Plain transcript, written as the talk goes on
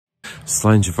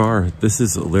Slangevar. This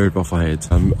is Laird Bufflehead.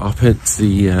 I'm up at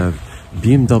the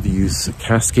BMW's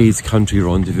Cascade Country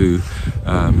Rendezvous,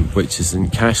 which is in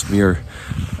Cashmere,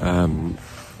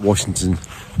 Washington,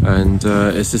 and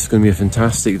it's just going to be a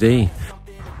fantastic day.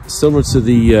 Similar to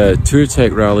the Tour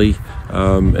Tech Rally,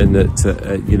 in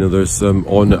that you know, there's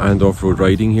on and off-road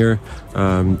riding here.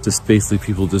 Just basically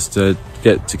people just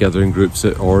get together in groups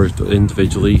or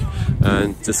individually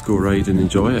and just go ride and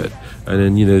enjoy it, and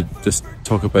then, you know, just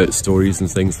talk about stories and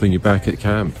things when you're back at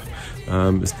camp.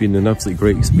 It's been an absolutely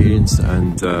great experience,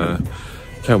 and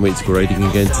can't wait to go riding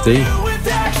again today.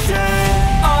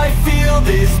 I feel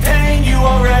this pain, you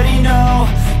already know.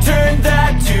 Turn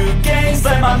that to gains,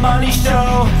 let my money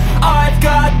show. I've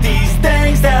got these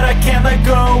things that I can't let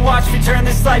go. Watch me turn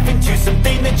this life into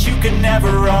something that you can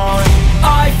never own.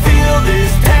 I feel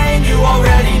this pain, you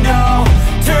already know.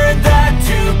 Turn that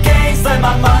to gains, let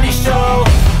my money show.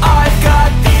 I've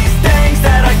got these things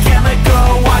that I can't let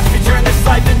go. Watch me turn this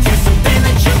life into something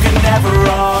that you can never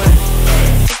own.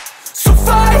 So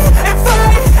fight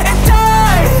and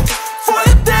die for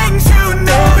the things you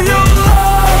know you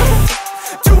love.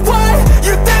 Do what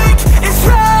you think is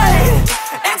right,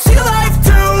 and see life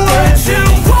do what you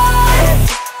want.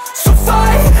 So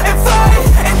fight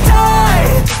and die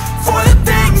for the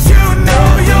things you know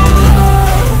you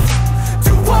love.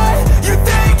 Do what you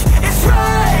think is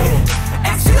right,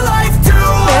 and see life do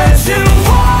what you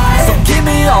want. So give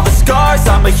me all the scars,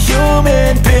 I'm a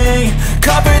human being.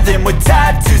 Cover them with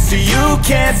tattoos so you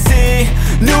can't see.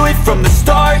 Knew it from the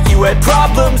start, you had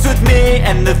problems with me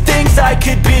and the things I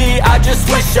could be, I just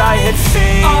wish I had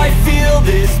seen. I feel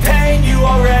this pain, you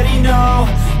already know.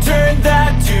 Turn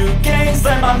that to gains,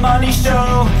 let my money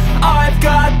show. I've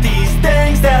got these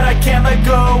things that I can't let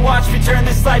go. Watch me turn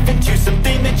this life into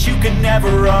something that you can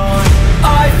never own.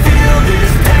 I feel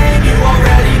this pain, you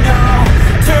already know.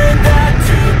 Turn that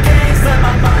to gains, let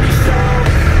my money show.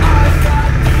 I've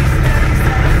got these things that I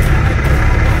can't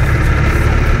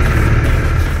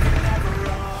let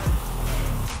go.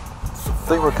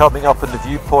 I think we're coming up in the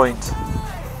viewpoint.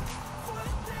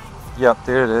 Yep,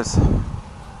 there it is.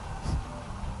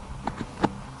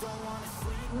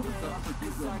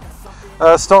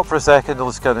 Stop for a second, I'll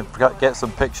just kind of get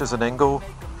some pictures and then go.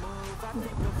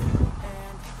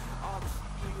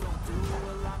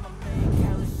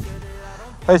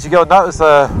 How'd you go? That's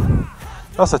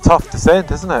a tough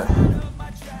descent, isn't it?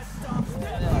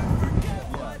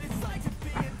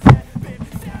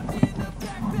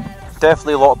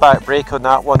 Definitely a lot of back brake on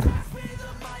that one.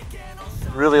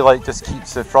 Really just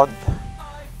keeps the front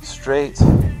straight.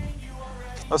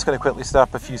 I'm just going to quickly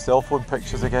snap a few cell phone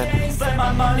pictures again. Let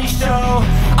my money show.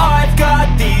 I've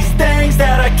got these things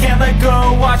that I can't let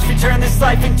go. Watch me turn this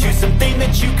life into something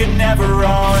that you can never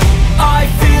own. I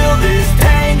feel this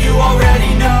pain, you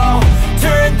already know.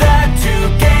 Turn that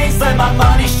to gains, let my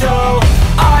money show.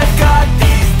 I've got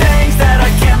these things that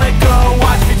I can't let go.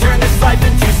 Watch me turn this life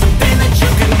into something that you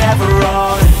can never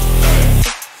own.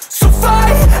 So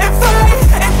fight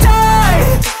and die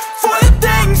for the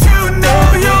things you know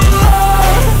you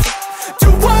love.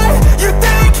 Do what you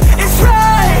think is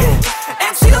right,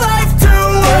 and see life do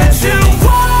what you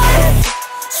want.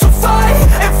 So fight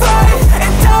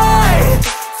and die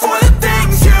for the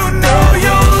things you know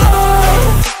you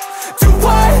love. Do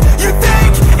what you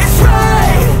think is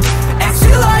right, and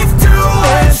see life do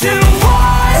what you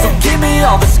want. So give me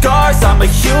all the scars, I'm a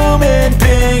human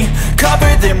being.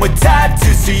 Cover them with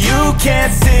tattoos so you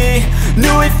can't see.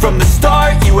 Knew it from the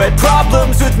start, you had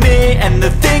problems with me and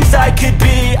the things I could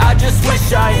be, I just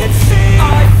wish I had seen.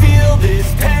 I feel this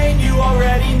pain, you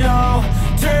already know.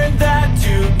 Turn that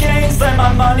to gains, let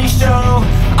my money show.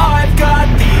 I've got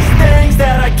these things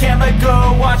that I can't let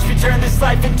go. Watch me turn this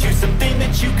life into something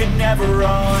that you can never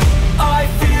own. I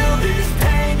feel this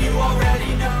pain, you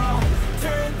already know.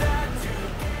 Turn that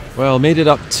to... Well, made it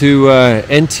up to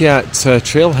Entiat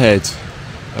Trailhead,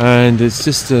 and it's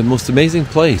just the most amazing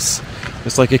place.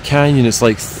 It's like a canyon. It's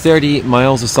like 38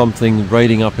 miles or something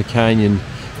riding up a canyon,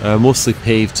 mostly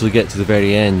paved till you get to the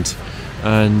very end,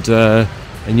 and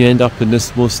you end up in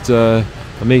this most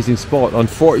amazing spot.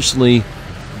 Unfortunately,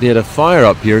 they had a fire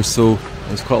up here, so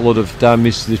there's quite a lot of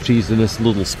damage to the trees in this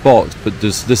little spot, but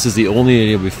this is the only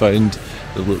area we found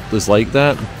that's like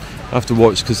that. I have to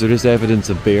watch because there is evidence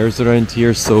of bears around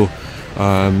here, so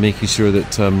making sure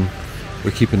that we're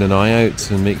keeping an eye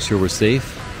out and make sure we're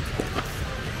safe.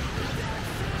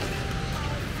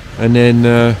 And then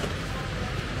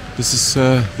this is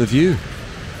the view.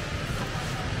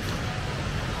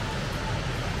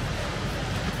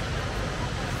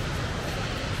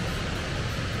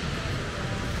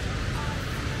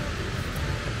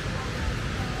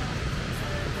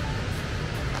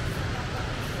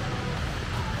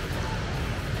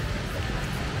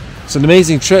 It's an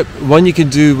amazing trip, one you can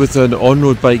do with an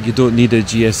on-road bike. You don't need a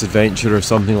GS Adventure or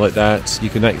something like that. You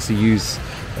can actually use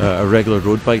a regular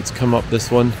road bike to come up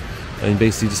this one, and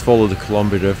basically just follow the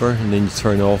Columbia River, and then you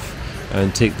turn off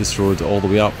and take this road all the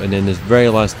way up, and then the very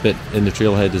last bit in the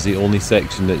trailhead is the only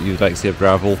section that you'd actually have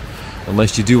gravel,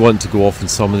 unless you do want to go off on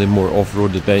some of the more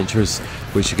off-road adventures,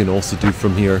 which you can also do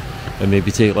from here, and maybe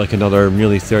take like another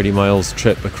nearly 30 miles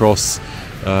trip across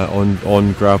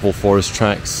on gravel forest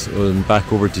tracks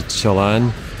back over to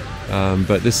Chelan.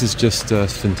 But this is just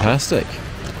fantastic.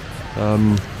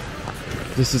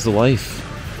 This is the life.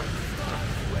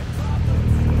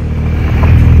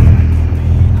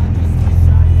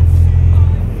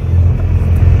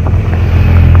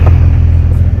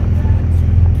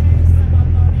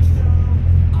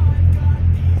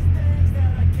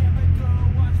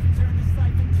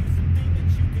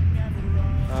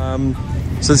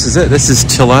 So this is it, this is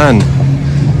Chelan,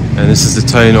 and this is the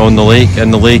town on the lake,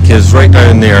 and the lake is right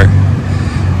down there.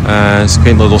 It's a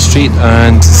quaint little street,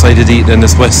 and decided to eat in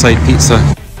this West Side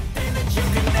Pizza.